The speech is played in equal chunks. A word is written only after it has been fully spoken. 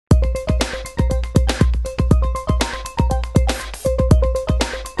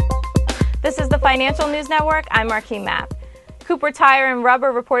Financial News Network, I'm Marquis Mapp. Cooper Tire and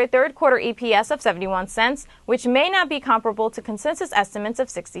Rubber reported third quarter EPS of 71 cents, which may not be comparable to consensus estimates of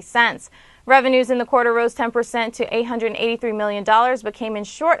 60 cents. Revenues in the quarter rose 10% to $883 million, but came in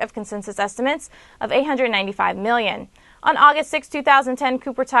short of consensus estimates of $895 million. On August 6, 2010,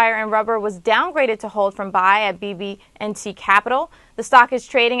 Cooper Tire and Rubber was downgraded to hold from buy at BB&T Capital. The stock is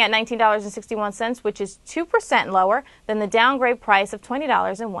trading at $19.61, which is 2% lower than the downgrade price of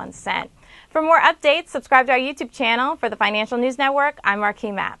 $20.01. For more updates, subscribe to our YouTube channel. For the Financial News Network, I'm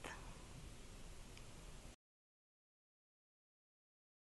Marquis Mapp.